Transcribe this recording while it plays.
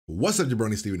What's up,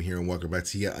 Jabroni Steven here, and welcome back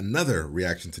to yet another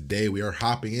reaction. Today we are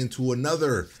hopping into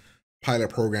another pilot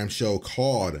program show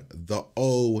called The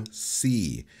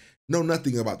OC. Know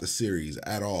nothing about the series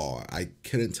at all. I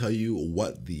couldn't tell you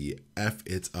what the F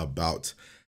it's about.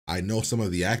 I know some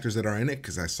of the actors that are in it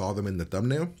because I saw them in the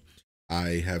thumbnail.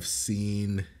 I have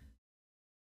seen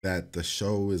that the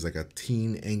show is like a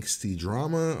teen angsty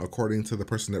drama, according to the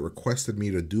person that requested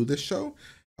me to do this show.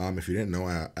 If you didn't know,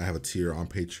 I have a tier on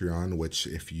Patreon, which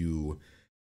if you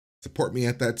support me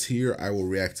at that tier, I will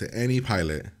react to any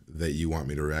pilot that you want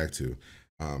me to react to.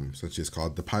 Such as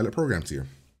called the pilot program tier.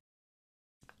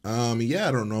 Yeah,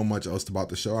 I don't know much else about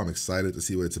the show. I'm excited to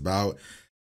see what it's about.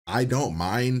 I don't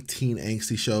mind teen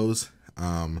angsty shows.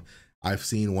 I've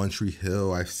seen One Tree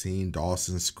Hill. I've seen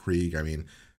Dawson's Creek. I mean,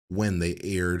 when they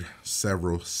aired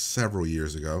several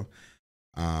years ago.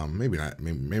 Maybe not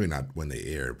when they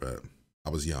aired, but I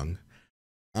was young.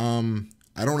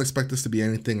 I don't expect this to be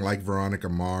anything like Veronica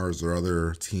Mars or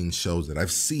other teen shows that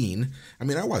I've seen. I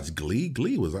mean, I watched Glee.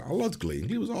 I loved Glee.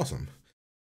 Glee was awesome.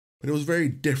 But it was a very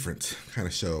different kind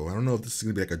of show. I don't know if this is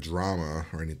going to be like a drama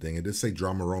or anything. It did say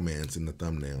drama romance in the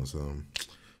thumbnail, so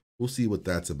we'll see what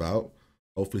that's about.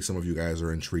 Hopefully some of you guys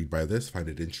are intrigued by this, find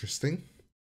it interesting.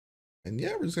 And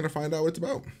yeah, we're just going to find out what it's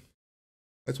about.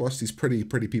 Let's watch these pretty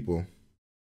people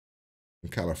in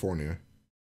California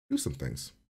do some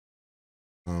things.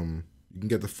 You can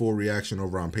get the full reaction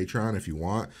over on Patreon if you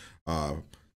want.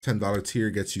 $10 tier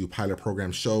gets you pilot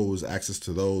program shows, access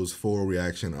to those, full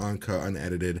reaction, uncut,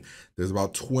 unedited. There's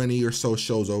about 20 or so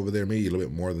shows over there, maybe a little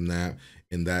bit more than that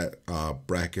in that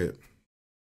bracket.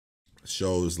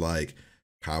 Shows like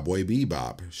Cowboy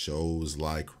Bebop, shows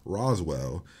like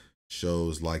Roswell,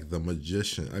 shows like The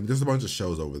Magician. I mean, there's a bunch of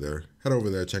shows over there. Head over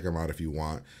there, check them out if you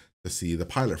want to see the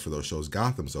pilot for those shows.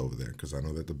 Gotham's over there because I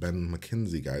know that the Ben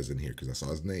McKenzie guy's in here because I saw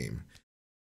his name.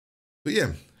 But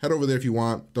yeah, head over there if you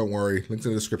want. Don't worry. Links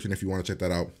in the description if you want to check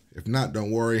that out. If not, don't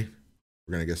worry.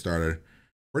 We're going to get started.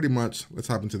 Pretty much, let's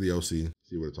hop into the OC,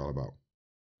 see what it's all about.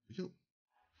 Yo.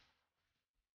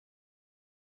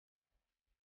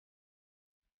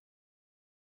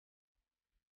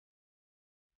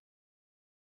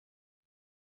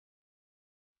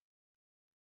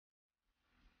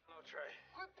 Hello, Trey.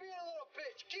 Quit being a little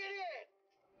bitch. Get in.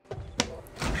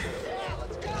 Yeah,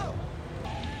 let's go.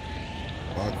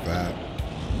 Fuck that.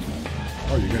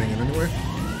 Oh, you're getting in anyway?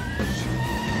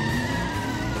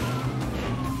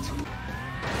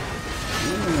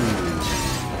 Ooh.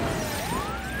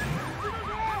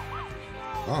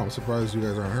 Oh, I'm surprised you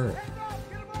guys aren't hurt.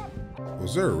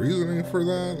 Was there a reasoning for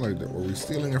that? Like, were we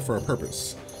stealing it for a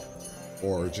purpose?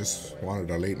 Or just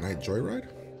wanted a late night joyride?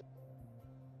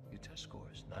 Your test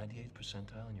scores, 98th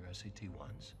percentile in your SAT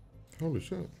ones. Holy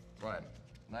shit. Right,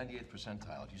 98th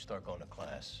percentile. If you start going to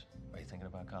class, are you thinking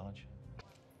about college?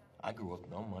 I grew up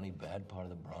no money, bad part of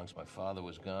the Bronx. My father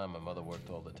was gone. My mother worked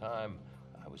all the time.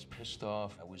 I was pissed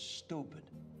off. I was stupid.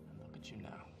 And look at you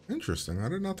now. Interesting. I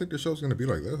did not think the show's gonna be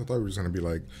like this. I thought it was gonna be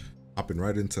like hopping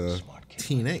right into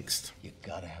teen angst. You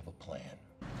gotta have a plan.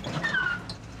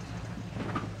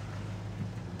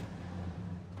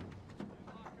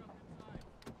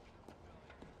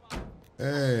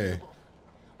 Hey,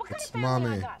 it's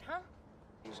mommy.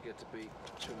 Things get to be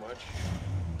too much.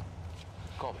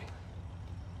 Call me.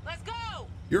 Let's go!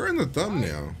 You're in the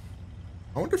thumbnail.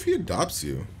 I wonder if he adopts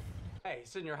you. Hey,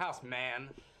 sit in your house, man.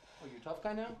 Oh, you a tough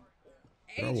guy now?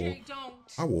 AJ, don't.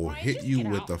 I will Ryan, hit just you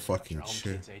get with out. the fucking Your own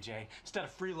shit. kids, AJ. Instead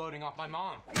of freeloading off my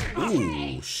mom.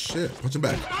 Ooh, shit. Punch him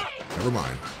back. Never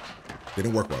mind.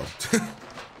 Didn't work well.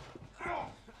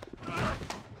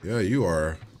 Yeah, you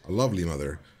are a lovely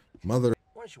mother. Mother,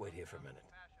 Why don't you wait here for a minute?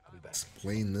 I'll be back.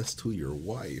 explain this to your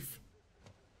wife.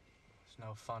 It's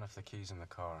no fun if the key's in the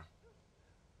car.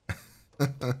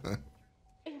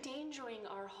 Endangering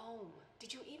our home.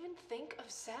 Did you even think of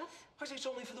Seth? I say it's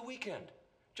only for the weekend.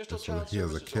 Just till So child he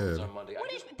has a services opens kid. on Monday. What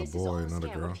I if just- this boy, is all a not a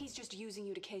scam? girl. What if he's just using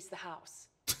you to case the house?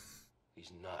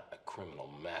 He's not a criminal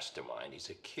mastermind. He's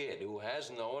a kid who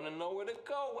has no one and nowhere to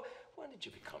go. When did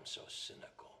you become so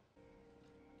cynical?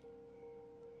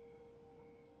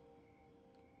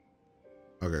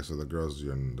 Okay, so the girl's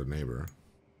the neighbor.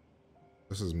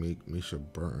 This is Misha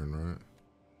Burton, right?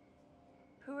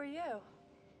 Who are you?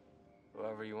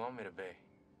 Whoever you want me to be.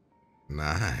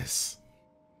 Nice.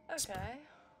 Okay.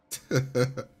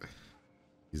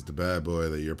 He's the bad boy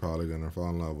that you're probably gonna fall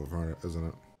in love with, right? Isn't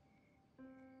it?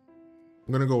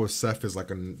 I'm gonna go with Seth as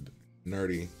like a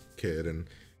nerdy kid, and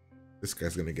this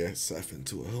guy's gonna get Seth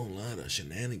into a whole lot of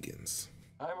shenanigans.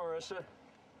 Hi, Marissa.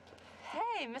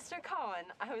 Hey, Mr. Cohen.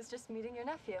 I was just meeting your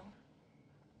nephew.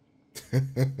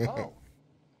 Oh,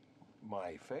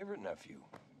 my favorite nephew,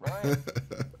 Ryan.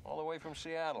 from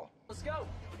Seattle. Let's go.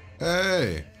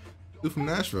 Hey, dude from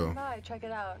Nashville. Bye, check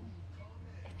it out.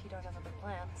 If you don't have other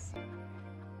plans.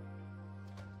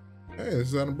 Hey, this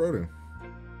is Adam Brody.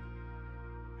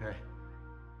 Hey.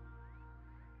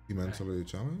 He mentally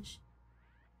challenged? Is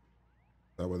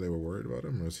that why they were worried about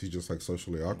him? Or is he just like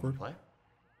socially awkward? Play?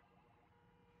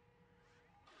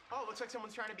 Oh, looks like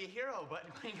someone's trying to be a hero, but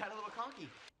he got a little conky.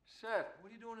 Seth,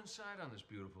 what are you doing inside on this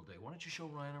beautiful day? Why don't you show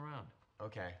Ryan around?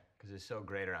 Okay, because it's so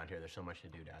great around here. There's so much to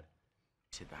do, Dad.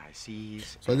 Sit the high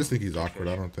seas. So I just think he's awkward.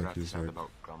 I don't think he's like. The boat.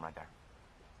 Going right there.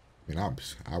 I mean,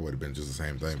 I would have been just the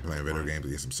same thing, playing video games,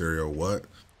 eating some cereal. What?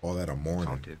 All that a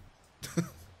morning.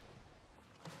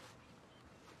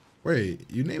 Wait,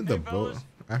 you named the boat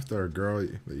after a girl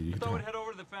that you Thought we'd head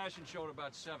over to the fashion show at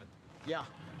about 7. Yeah,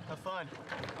 have fun.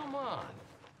 Come on.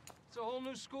 It's a whole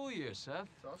new school year, Seth.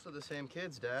 It's also the same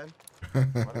kids, Dad. Why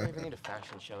do we even need a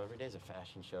fashion show? Every day's a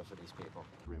fashion show for these people.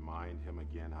 Remind him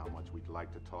again how much we'd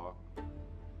like to talk.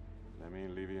 Let me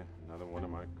leave you another one of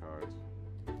my cards.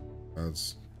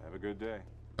 That's Have a good day.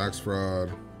 tax fraud,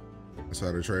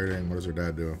 insider trading. What does your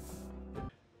dad do?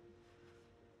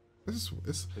 This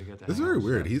is very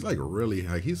weird. He's like really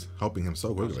like he's helping him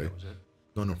so quickly.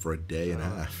 Known him for a day and a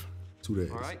half, 2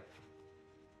 days. All right.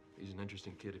 He's an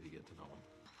interesting kid if you get to know him.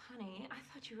 Honey, I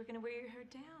thought you were gonna wear your hair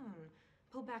down.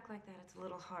 Pull back like that, it's a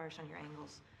little harsh on your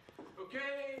angles.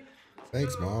 Okay.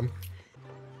 Thanks, Mom.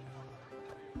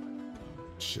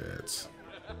 Shit.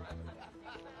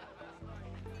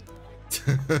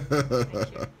 I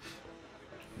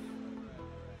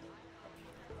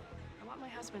want my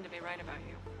husband to be right about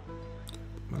you.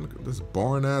 Man, look at this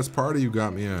boring ass party you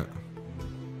got me at.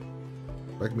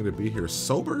 Expect me to be here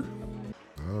sober?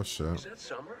 Oh shit. Is that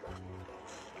summer?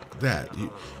 That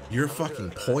you're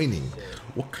fucking pointing.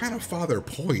 What kind of father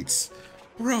points?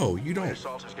 Bro, you don't.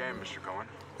 Salt his game, Mr. Cohen.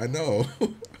 I know.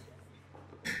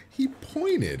 He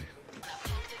pointed.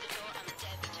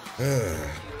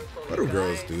 Why do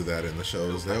girls do that in the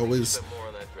shows? They always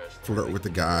flirt with the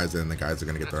guys, and the guys are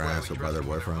gonna get their ass whipped by their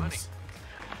boyfriends.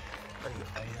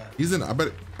 He's an. I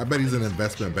bet he's an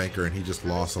investment banker, and he just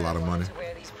lost a lot of money. To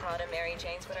wear these Prada Mary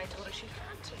Janes, but I told her she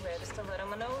had to wear the stiletto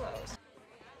Manolos.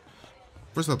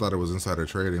 First, I thought it was insider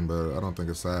trading, but I don't think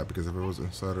it's that because if it was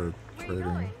insider trading,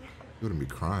 you wouldn't be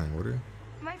crying, would you?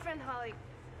 My friend Holly,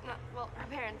 well, her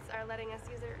parents are letting us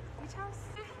use their beach house.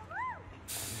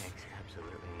 Makes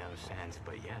absolutely no sense,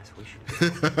 but yes, we should.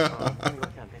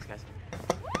 Thanks, guys.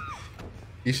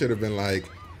 He should have been like,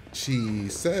 she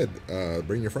said,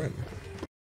 bring your friend.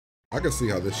 I could see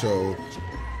how this show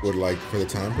would like for the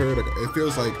time period. It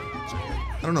feels like,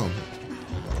 I don't know.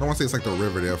 I don't want to say it's like the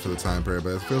Riverdale for the time period,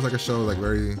 but it feels like a show like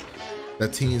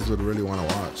that teens would really want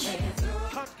to watch.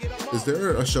 Is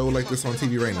there a show like this on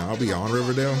TV right now beyond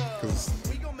Riverdale? Because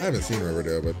I haven't seen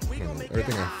Riverdale, but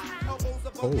everything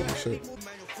holy shit.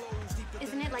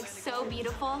 Isn't it like so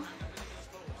beautiful?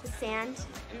 The sand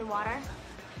and the water.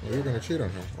 Well, you're gonna cheat on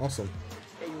her. Awesome.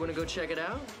 Hey, you wanna go check it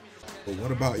out? But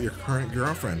what about your current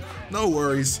girlfriend? No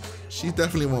worries. She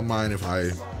definitely won't mind if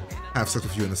I have sex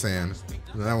with you in the sand.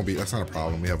 That's not a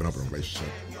problem. We have an open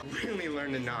relationship. Really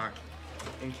learn to knock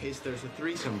in case there's a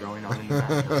threesome going on in the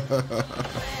background.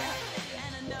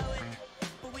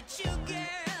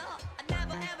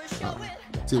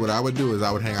 See, what I would do is I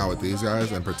would hang out with these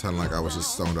guys and pretend like I was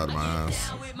just stoned out of my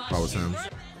ass if I was him.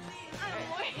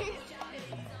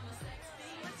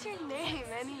 What's your name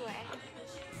anyway?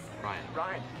 Ryan.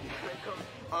 Ryan,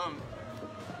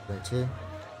 Right too.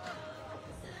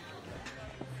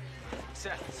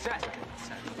 Seth.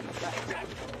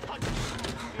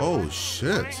 Oh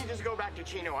shit. Why don't you just go back to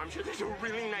Chino? I'm sure there's a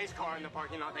really nice car in the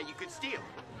parking lot that you could steal.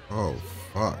 Oh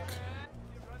fuck.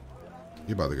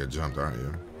 You about to get jumped, aren't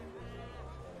you?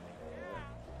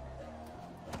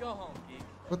 Go home, geek.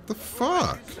 What the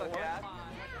fuck?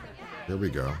 Here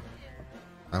we go.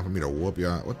 Time for me to whoop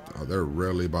y'all. What? Oh, they're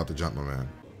really about to jump my man.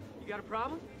 You got a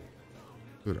problem?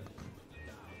 Dude.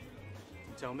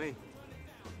 Tell me.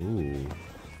 Ooh.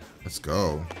 Let's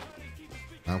go.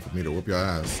 Time for me to whoop your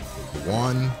ass.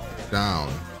 One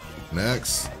down.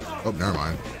 Next. Oh, never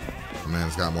mind. My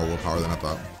man's got more willpower than I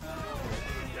thought.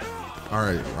 All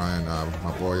right, Ryan,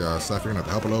 my boy Seth, you're gonna have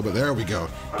to help a little bit. There we go.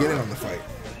 Get in on the fight.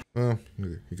 Well,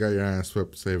 you got your ass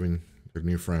whipped saving your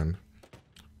new friend.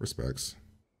 Respects.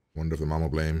 Wonder if the mom will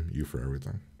blame you for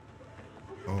everything.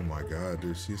 Oh my god,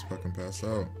 dude, she's fucking passed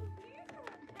out.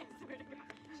 I swear to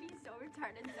God, she's so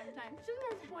retarded sometimes. Shouldn't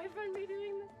her boyfriend be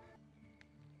doing this?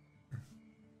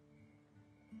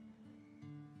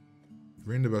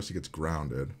 Ring the bell, she gets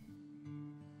grounded.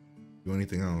 Do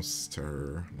anything else to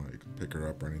her, like pick her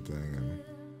up or anything, and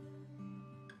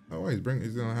oh wait,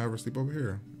 he's gonna have her sleep over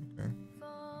here. Okay.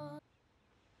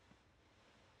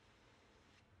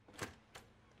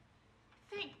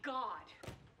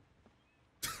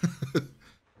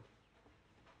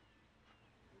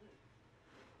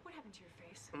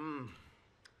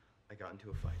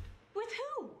 With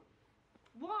who?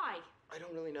 Why? I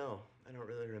don't really know. I don't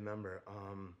really remember.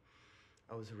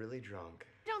 I was really drunk.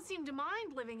 You don't seem to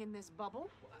mind living in this bubble.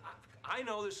 I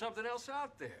know there's something else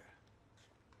out there.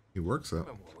 He works out.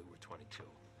 Remember when we were 22?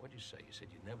 What'd you say? You said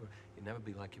you'd never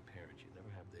be like your parents. You'd never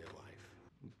have their life.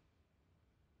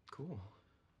 Cool.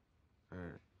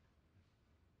 Or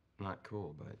not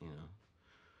cool, but you know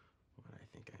what I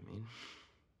think I mean.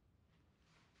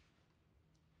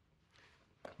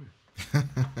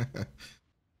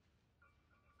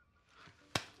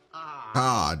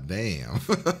 Ah, damn.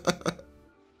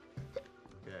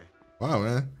 Okay. Wow,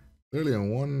 man. Literally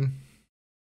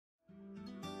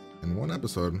in one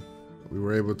episode, we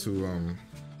were able to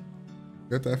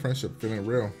get that friendship feeling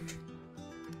real.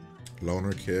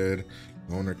 Loner kid.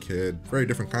 Very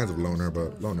different kinds of loner,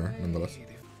 but loner nonetheless.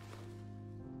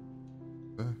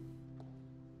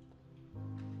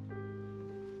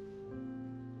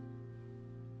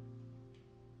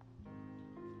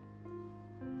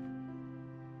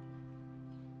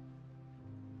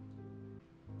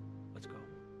 Let's go.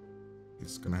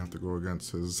 He's gonna have to go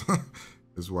against his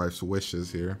his wife's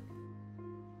wishes here.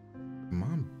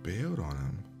 Mom bailed on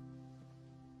him.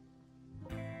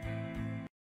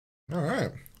 All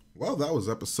right. Well, that was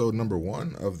episode number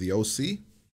 1 of the OC.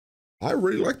 I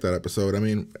really liked that episode. I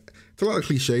mean, it's a lot of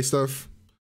cliche stuff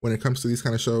when it comes to these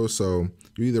kind of shows, so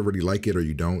you either really like it or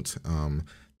you don't.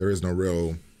 There is no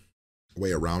real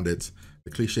way around it.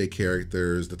 The cliche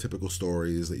characters, the typical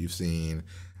stories that you've seen,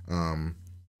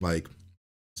 like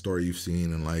story you've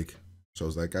seen in like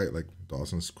shows like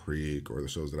Dawson's Creek, or the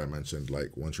shows that I mentioned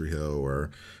like One Tree Hill, or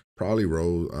probably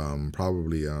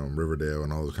Riverdale,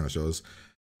 and all those kind of shows.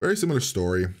 Very similar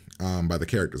story, by the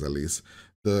characters at least.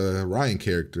 The Ryan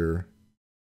character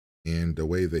and the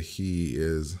way that he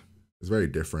is very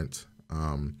different.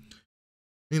 I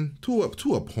mean, to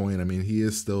a point. I mean, he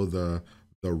is still the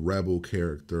rebel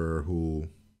character who,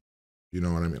 you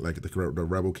know what I mean, like the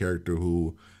rebel character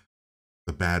who,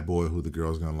 the bad boy who the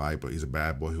girl's gonna like, but he's a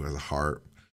bad boy who has a heart,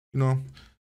 you know.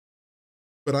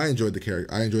 But I enjoyed the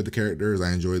character. I enjoyed the characters.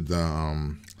 I enjoyed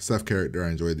the Seth character. I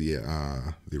enjoyed the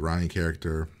Ryan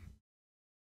character.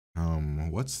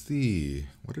 What's the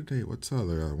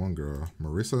other one girl?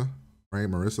 Marissa, right?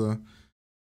 Marissa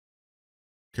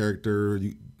character.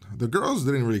 The girls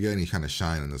didn't really get any kind of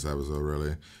shine in this episode,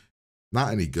 really.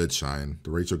 Not any good shine.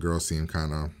 The Rachel girl seemed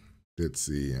kind of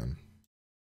ditzy and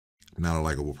not a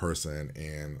likable person,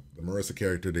 and the Marissa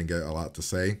character didn't get a lot to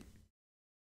say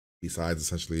besides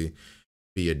essentially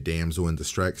be a damsel in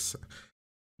distress.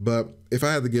 But if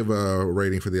I had to give a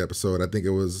rating for the episode, I think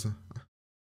it was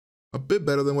a bit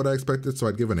better than what I expected, so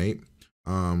I'd give an 8.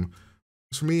 For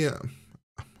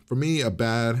me, a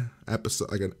bad episode,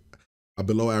 like a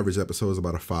below average episode, is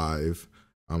about a 5.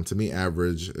 To me,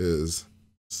 average is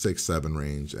 6-7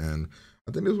 range, and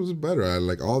I think this was better. I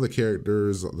like all the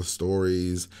characters, the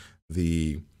stories,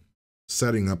 the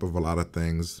setting up of a lot of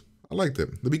things. I liked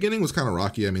it. The beginning was kind of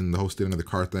rocky. I mean, the whole stealing of the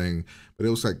car thing, but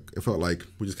it felt like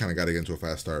we just kind of got to get into a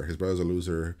fast start. His brother's a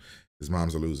loser, his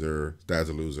mom's a loser, dad's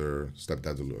a loser,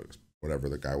 stepdad's a loser, whatever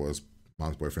the guy was,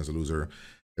 mom's boyfriend's a loser.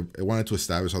 It wanted to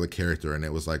establish all the character, and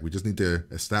it was like, we just need to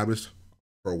establish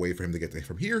for a way for him to get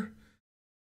from here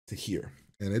to here.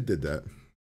 And it did that.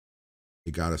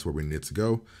 It got us where we needed to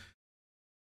go.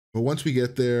 But once we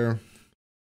get there,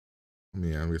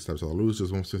 we establish all the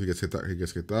losers. Once he gets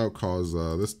kicked out, calls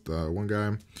this one guy,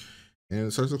 and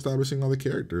it starts establishing all the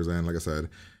characters. And like I said,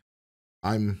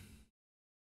 like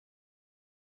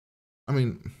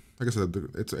I said,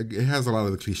 it has a lot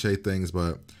of the cliche things,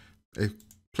 but it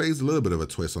plays a little bit of a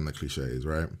twist on the cliches,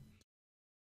 right?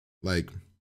 Like,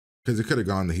 because it could have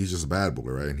gone that he's just a bad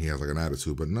boy, right? And he has like an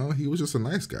attitude, but no, he was just a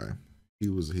nice guy.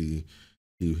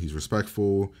 He's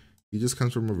respectful. He just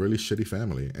comes from a really shitty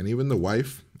family. And even the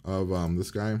wife of this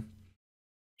guy,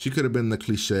 she could have been the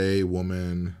cliche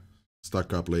woman,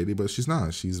 stuck up lady, but she's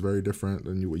not. She's very different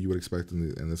than what you would expect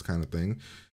in this kind of thing.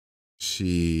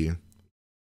 She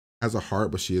has a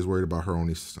heart, but she is worried about her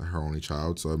only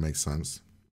child, so it makes sense.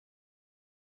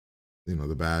 You know,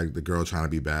 the girl trying to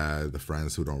be bad, the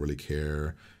friends who don't really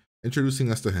care.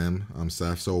 Introducing us to him,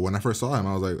 Seth. So when I first saw him,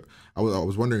 I was like, I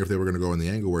was wondering if they were going to go in the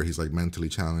angle where he's like mentally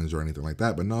challenged or anything like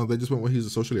that. But no, they just went where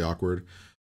he's socially awkward.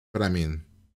 But I mean,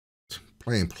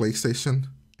 playing PlayStation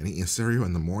and eating cereal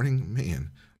in the morning,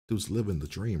 man, dude's living the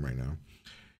dream right now.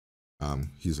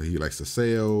 He likes to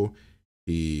sail.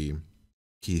 He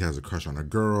has a crush on a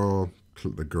girl.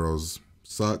 The girl's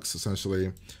sucks,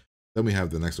 essentially. Then we have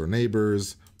the next door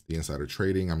neighbors, the insider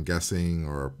trading, I'm guessing,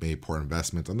 or maybe poor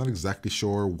investments. I'm not exactly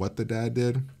sure what the dad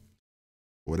did.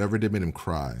 Whatever did made him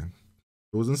cry.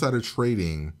 It was insider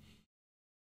trading.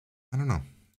 I don't know.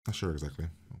 Not sure exactly.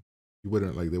 He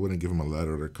wouldn't they wouldn't give him a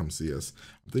letter to come see us.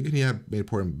 I'm thinking he had made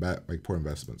poor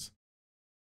investments.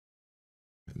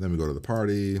 And then we go to the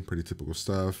party, pretty typical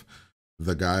stuff.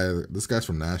 This guy's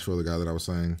from Nashville, the guy that I was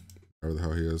saying, wherever the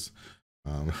hell he is,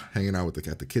 hanging out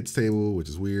at the kids' table, which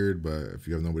is weird, but if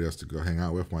you have nobody else to go hang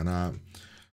out with, why not?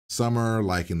 Summer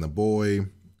liking the boy.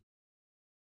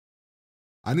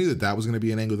 I knew that was going to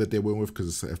be an angle that they went with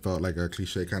because it felt like a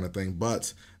cliche kind of thing,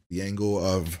 but the angle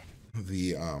of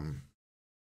the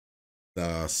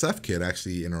Seth kid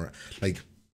actually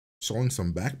showing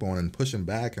some backbone and pushing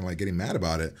back and getting mad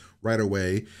about it right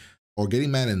away, or getting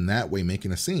mad in that way,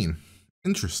 making a scene.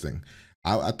 Interesting.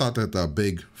 I thought that the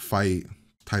big fight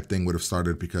type thing would have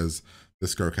started because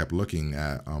this girl kept looking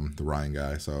at the Ryan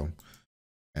guy,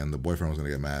 and the boyfriend was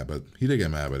gonna get mad, but he did get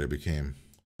mad, but it became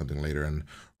something later. And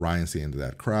Ryan seeing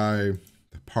that cry,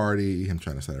 the party, him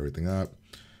trying to set everything up.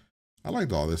 I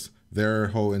liked all this. Their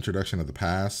whole introduction of the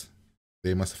past.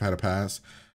 They must have had a past.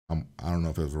 I don't know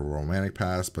if it was a romantic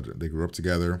past, but they grew up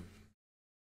together.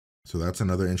 So that's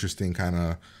another interesting kind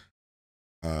of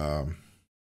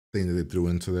thing that they threw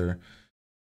into there.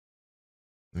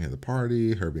 We had the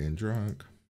party, her being drunk.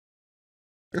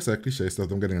 I guess that cliche stuff.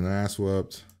 Them getting an ass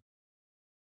whooped.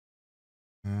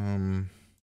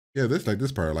 Yeah,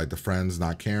 this part, the friends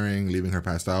not caring, leaving her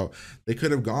passed out. They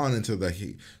could have gone into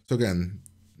so again,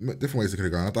 different ways they could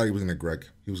have gone. I thought he was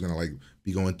gonna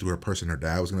be going through her person. Her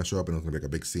dad was gonna show up and it was gonna be a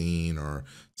big scene or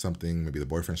something. Maybe the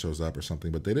boyfriend shows up or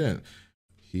something, but they didn't.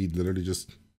 He literally just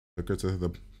took her to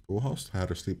the pool house, had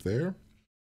her sleep there,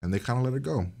 and they kind of let it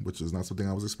go, which is not something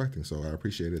I was expecting. So I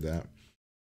appreciated that.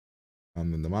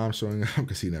 Then the mom showing up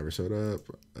because he never showed up,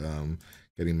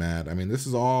 getting mad. I mean, this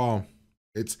is all.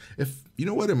 If you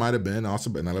know what it might have been, also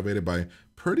been elevated by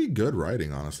pretty good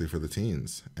writing, honestly, for the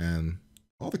teens and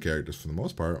all the characters for the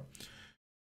most part.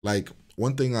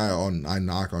 One thing I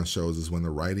knock on shows is when the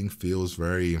writing feels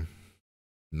very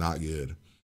not good,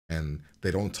 and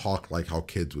they don't talk like how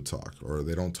kids would talk, or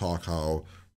they don't talk how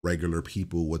regular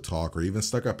people would talk, or even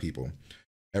stuck-up people.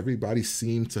 Everybody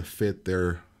seemed to fit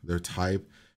their type,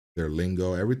 their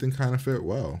lingo. Everything kind of fit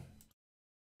well.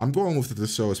 I'm going with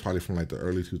this show is probably from the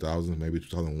early 2000s, maybe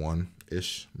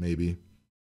 2001-ish, maybe.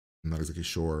 I'm not exactly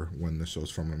sure when this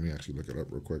show's from. Let me actually look it up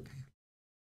real quick.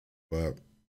 But,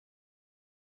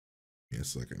 give me a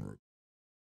second.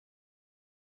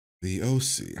 The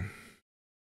OC.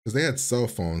 Because they had cell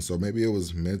phones, so maybe it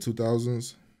was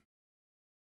mid-2000s.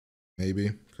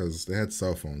 Maybe, because they had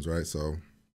cell phones, right? So,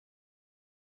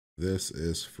 this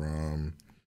is from,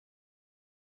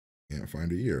 can't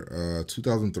find a year,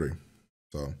 2003.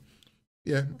 So,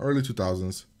 yeah, early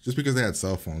 2000s, just because they had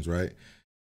cell phones, right?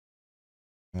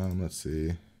 Let's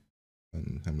see.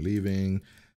 Him leaving,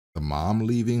 the mom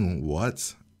leaving.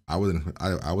 What? I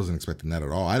wasn't expecting that at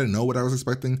all. I didn't know what I was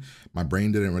expecting. My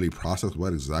brain didn't really process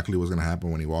what exactly was gonna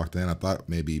happen when he walked in. I thought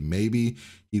maybe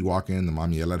he'd walk in, the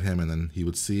mom yell at him, and then he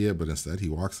would see it. But instead, he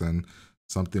walks in.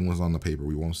 Something was on the paper.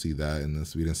 We won't see that in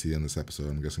this. We didn't see it in this episode.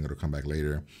 I'm guessing it'll come back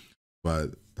later.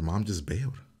 But the mom just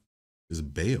bailed.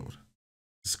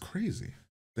 It's crazy.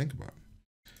 Think about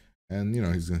it. And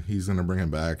he's gonna bring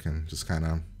him back, and just kind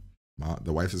of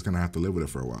the wife is gonna have to live with it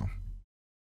for a while.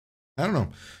 I don't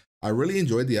know. I really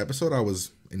enjoyed the episode. I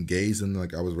was engaged and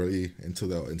I was really into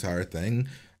the entire thing.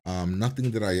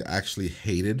 Nothing that I actually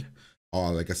hated.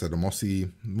 Like I said, most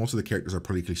of the characters are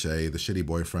pretty cliche. The shitty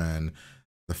boyfriend,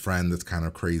 the friend that's kind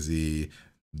of crazy.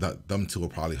 Them two will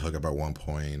probably hug up at one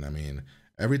point. I mean,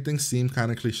 everything seemed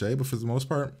kind of cliche, but for the most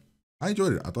part, I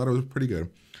enjoyed it. I thought it was pretty good.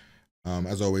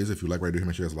 As always, if you like what I do here,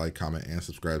 make sure you guys like, comment, and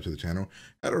subscribe to the channel.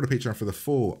 Head over to Patreon for the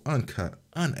full, uncut,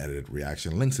 unedited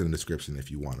reaction. Links in the description if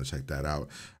you want to check that out.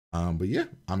 But yeah,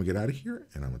 I'm going to get out of here,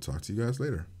 and I'm going to talk to you guys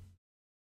later.